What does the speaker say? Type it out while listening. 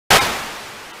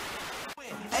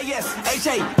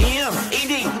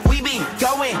ASHAMED, we be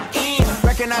going in.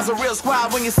 Recognize a real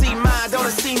squad when you see mine. Don't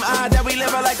it seem odd that we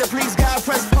live like the police God?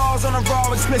 Press pause on the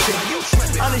raw explicit.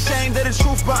 Unashamed of the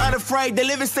truth but unafraid. They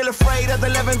living still afraid of the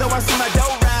living, though I see my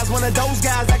dough rise. One of those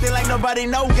guys acting like nobody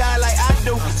know God like I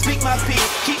do. Speak my peace,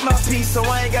 keep my peace, so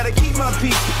I ain't gotta keep my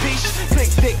peace. Peace, click,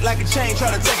 thick like a chain, try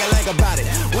to take a leg about it.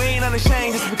 We ain't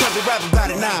unashamed just because we rap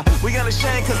about it, nah. We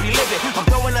unashamed cause we live it. I'm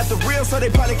throwing out the real so they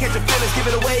probably catch your feelings. Give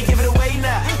it away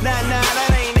now. Nah,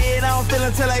 that ain't it. I don't feel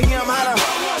until I hear them holler.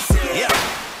 Yeah.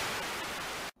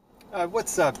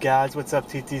 What's up, guys? What's up,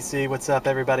 TTC? What's up,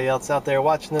 everybody else out there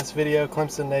watching this video?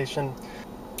 Clemson Nation.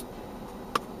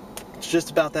 It's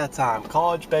just about that time.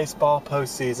 College baseball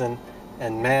postseason.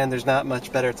 And man, there's not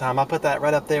much better time. I put that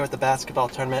right up there with the basketball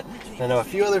tournament. And I know a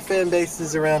few other fan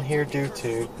bases around here do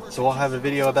too. So we'll have a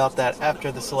video about that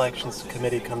after the selections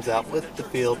committee comes out with the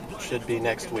field. Should be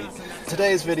next week.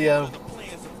 Today's video,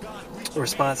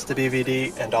 response to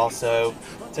BVD, and also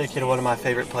take you to one of my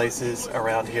favorite places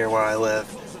around here where I live.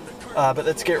 But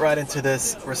let's get right into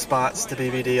this response to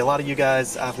BVD. A lot of you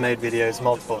guys, I've made videos,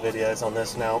 multiple videos on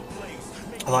this now.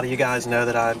 A lot of you guys know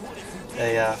that I'm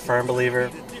a firm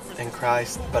believer in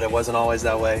Christ, but it wasn't always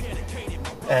that way.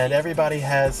 And everybody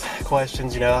has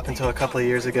questions, you know. Up until a couple of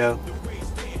years ago,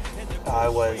 I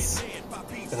was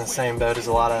in the same boat as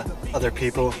a lot of other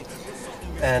people.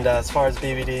 And as far as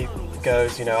BVD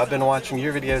goes, you know, I've been watching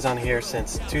your videos on here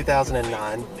since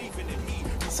 2009.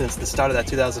 Since the start of that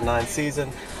 2009 season,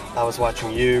 I was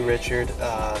watching you, Richard,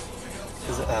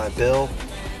 Bill,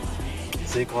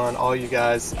 Zequan, all you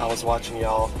guys. I was watching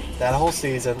y'all that whole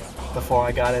season before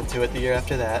I got into it the year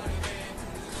after that.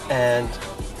 And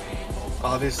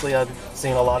obviously I've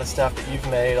seen a lot of stuff that you've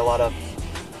made, a lot of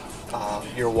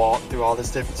your walk through all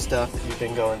this different stuff that you've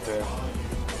been going through.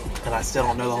 And I still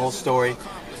don't know the whole story,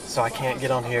 so I can't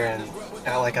get on here and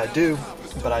act like I do,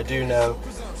 but I do know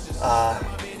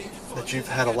that you've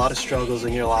had a lot of struggles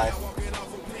in your life.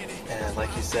 And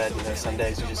like you said, you know, some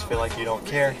days you just feel like you don't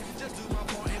care.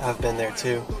 I've been there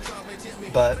too.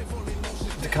 But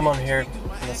to come on here,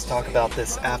 let's talk about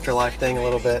this afterlife thing a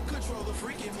little bit.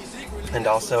 And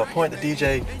also a point that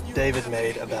DJ David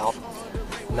made about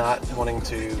not wanting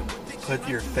to put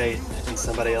your faith in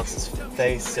somebody else's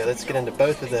face. So let's get into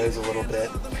both of those a little bit.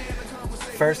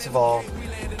 First of all,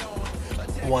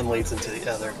 one leads into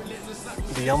the other.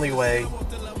 The only way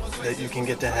that you can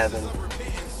get to heaven,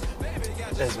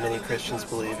 as many Christians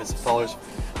believe, as followers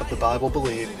of the Bible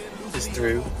believe, is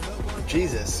through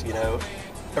Jesus, you know,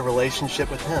 a relationship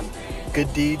with Him.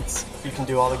 Good deeds, you can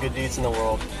do all the good deeds in the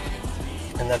world,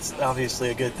 and that's obviously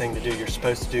a good thing to do. You're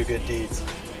supposed to do good deeds,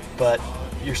 but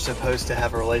you're supposed to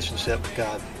have a relationship with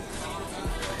God.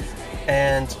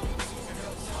 And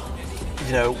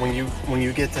you know, when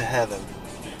you get to heaven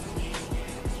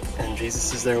and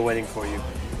Jesus is there waiting for you,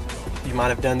 you might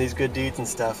have done these good deeds and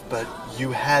stuff, but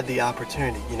you had the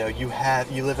opportunity. You know,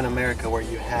 you live in America where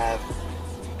you have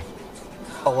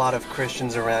a lot of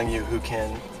Christians around you who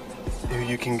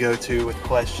you can go to with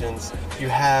questions. You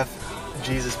have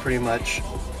Jesus pretty much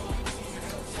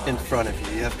in front of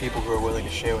you. You have people who are willing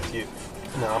to share with you.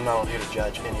 No, I'm not on here to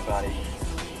judge anybody.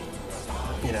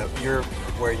 You know, you're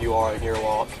where you are in your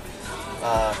walk.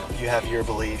 You have your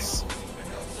beliefs,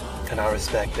 and I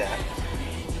respect that.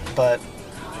 But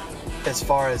as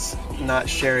far as not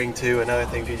sharing too, another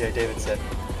thing DJ David said,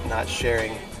 not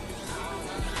sharing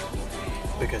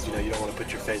because, you know, you don't want to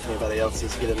put your faith in anybody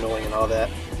else's, get annoying and all that.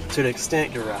 To an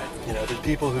extent, you're right. You know, there's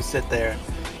people who sit there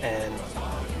and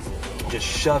just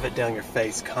shove it down your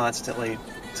face constantly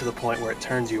to the point where it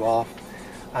turns you off.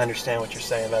 I understand what you're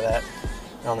saying by that.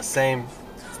 And on the same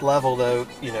level, though,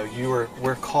 you know,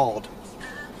 we're called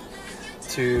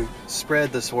to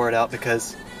spread this word out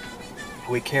because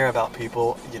we care about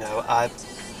people. You know, I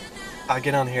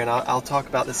get on here and I'll talk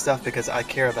about this stuff because I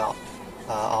care about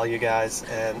all you guys,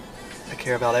 and I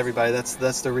care about everybody.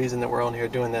 That's the reason that we're on here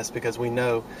doing this, because we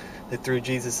know that through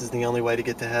Jesus is the only way to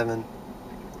get to heaven.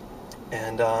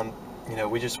 And you know,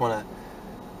 we just want to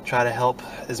try to help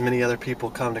as many other people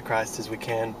come to Christ as we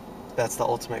can. That's the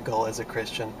ultimate goal as a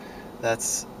Christian.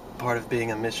 That's part of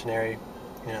being a missionary.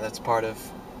 You know, that's part of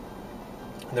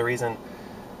the reason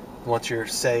once you're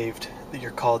saved that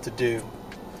you're called to do.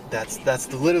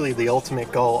 That's literally the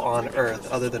ultimate goal on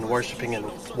earth, other than worshiping and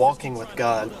walking with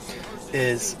God,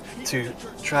 is to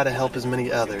try to help as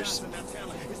many others.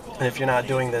 And if you're not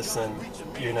doing this, then,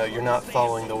 you know, you're not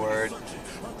following the word.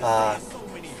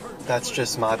 That's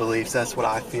just my beliefs. That's what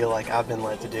I feel like I've been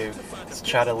led to do, is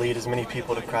try to lead as many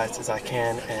people to Christ as I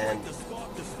can. And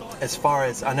as far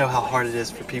as I know how hard it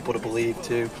is for people to believe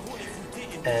too,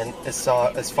 and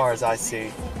as far as I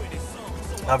see,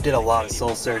 I've did a lot of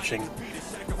soul searching.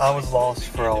 I was lost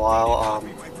for a while.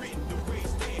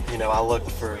 You know, I looked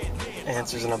for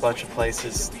answers in a bunch of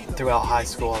places. Throughout high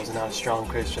school, I was not a strong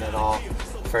Christian at all.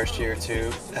 First year or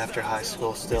two after high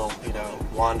school, still, you know,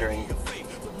 wandering.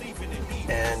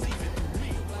 And,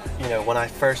 you know, when I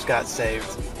first got saved,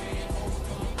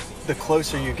 the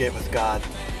closer you get with God,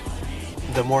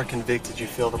 the more convicted you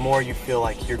feel, the more you feel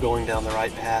like you're going down the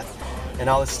right path. And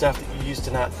all this stuff that you used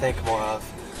to not think more of,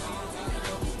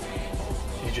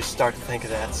 you just start to think of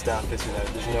that stuff as, you know,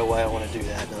 there's no way I want to do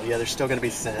that. No, yeah, there's still going to be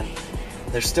sin.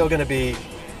 There's still going to be,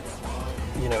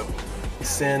 you know,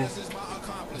 sin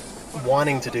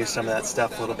wanting to do some of that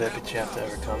stuff a little bit, but you have to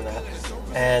overcome that.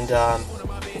 And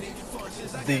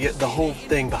the whole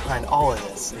thing behind all of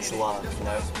this is love, you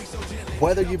know.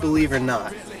 Whether you believe or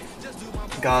not,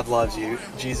 God loves you.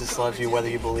 Jesus loves you, whether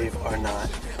you believe or not.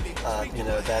 You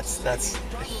know, that's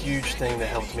a huge thing that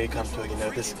helped me come to it. You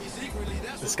know,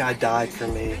 this guy died for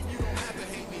me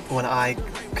when I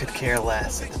could care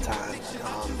less at the time.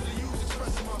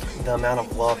 The amount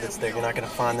of love that's there, you're not going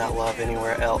to find that love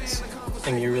anywhere else.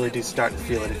 And you really do start to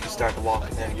feel it if you start to walk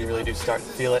with him. You really do start to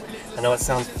feel it. I know it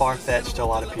sounds far-fetched to a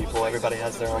lot of people. Everybody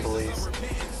has their own beliefs.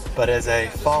 But as a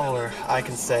follower, I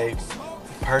can say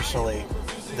personally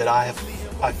that I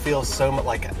feel so much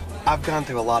like I've gone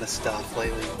through a lot of stuff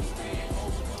lately.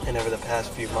 And over the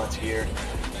past few months, year,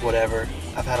 whatever,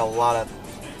 I've had a lot of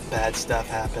bad stuff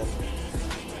happen.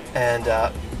 And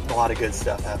a lot of good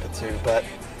stuff happen too. But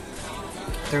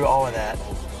through all of that,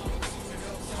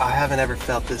 I haven't ever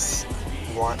felt this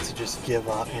want to just give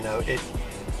up. You know,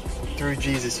 through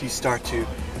Jesus, you start to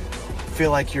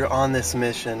feel like you're on this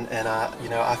mission, and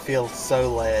I feel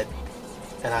so led,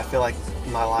 and I feel like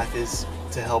my life is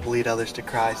to help lead others to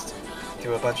Christ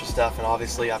through a bunch of stuff. And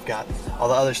obviously, I've got all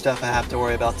the other stuff I have to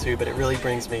worry about too. But it really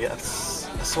brings me a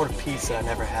sort of peace that I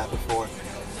never had before,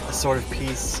 a sort of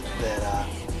peace that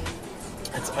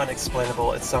it's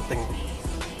unexplainable. It's something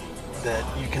that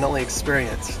you can only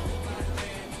experience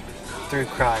through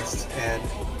Christ, and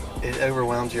it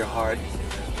overwhelms your heart,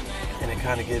 and it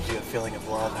kind of gives you a feeling of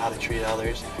love, how to treat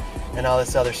others, and all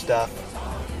this other stuff.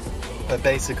 But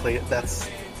basically, that's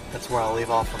where I'll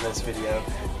leave off on this video.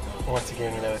 Once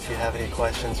again, you know, if you have any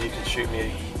questions, you can shoot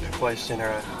me a question or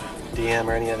a DM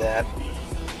or any of that.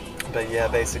 But yeah,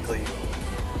 basically,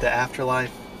 the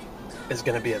afterlife is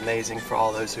going to be amazing for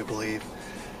all those who believe.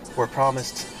 We're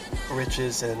promised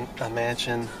riches and a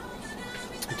mansion,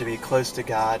 to be close to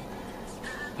God,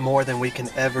 more than we can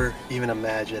ever even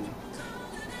imagine.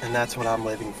 And that's what I'm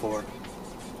living for.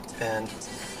 And,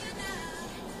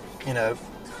 you know,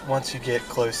 once you get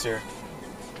closer,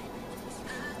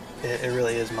 it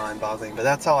really is mind-boggling. But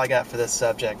that's all I got for this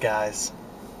subject, guys.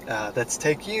 Let's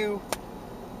take you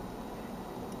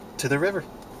to the river.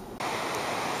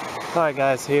 Alright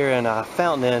guys, here in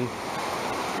Fountain Inn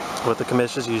with the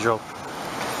commish as usual.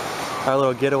 Our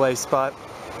little getaway spot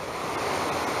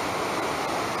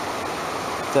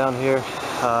down here.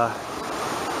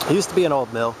 It used to be an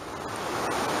old mill.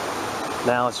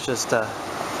 Now it's just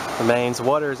remains.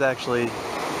 Water is actually,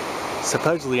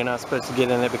 supposedly you're not supposed to get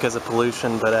in it because of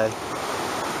pollution, but hey,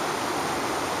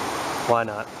 why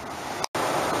not?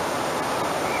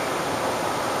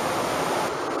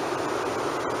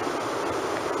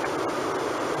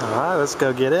 Alright, let's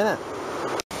go get in it.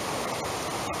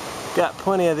 Got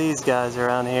plenty of these guys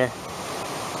around here.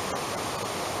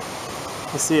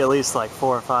 You see at least like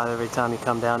 4 or 5 every time you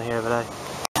come down here, but I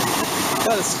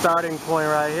got a starting point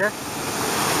right here.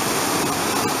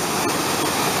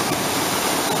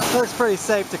 Looks pretty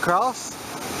safe to cross.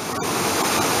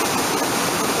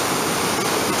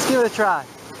 Let's give it a try.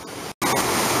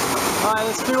 Alright,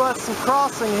 let's do us some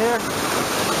crossing here.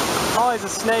 Always a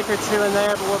snake or two in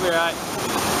there, but we'll be alright.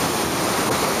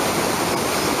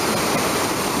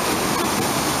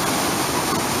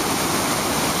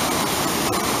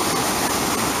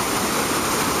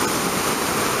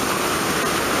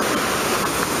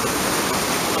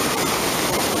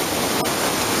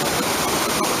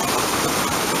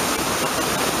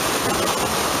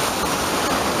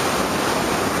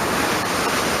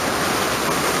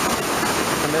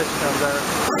 Comes over.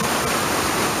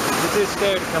 You're too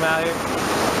scared to come out here.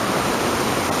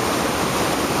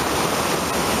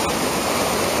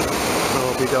 So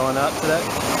we'll be going up today.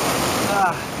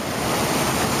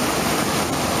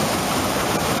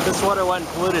 If this water wasn't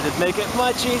polluted, it'd make it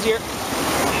much easier.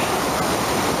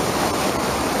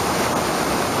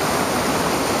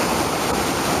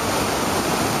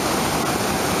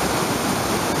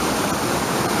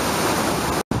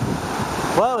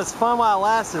 Well, it was fun while it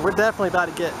lasted. We're definitely about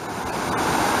to get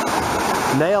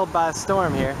nailed by a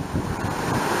storm here.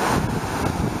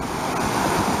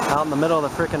 out in the middle of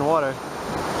the frickin' water.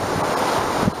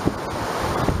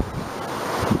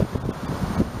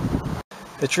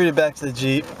 Retreated back to the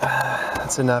Jeep.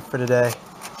 That's enough for today.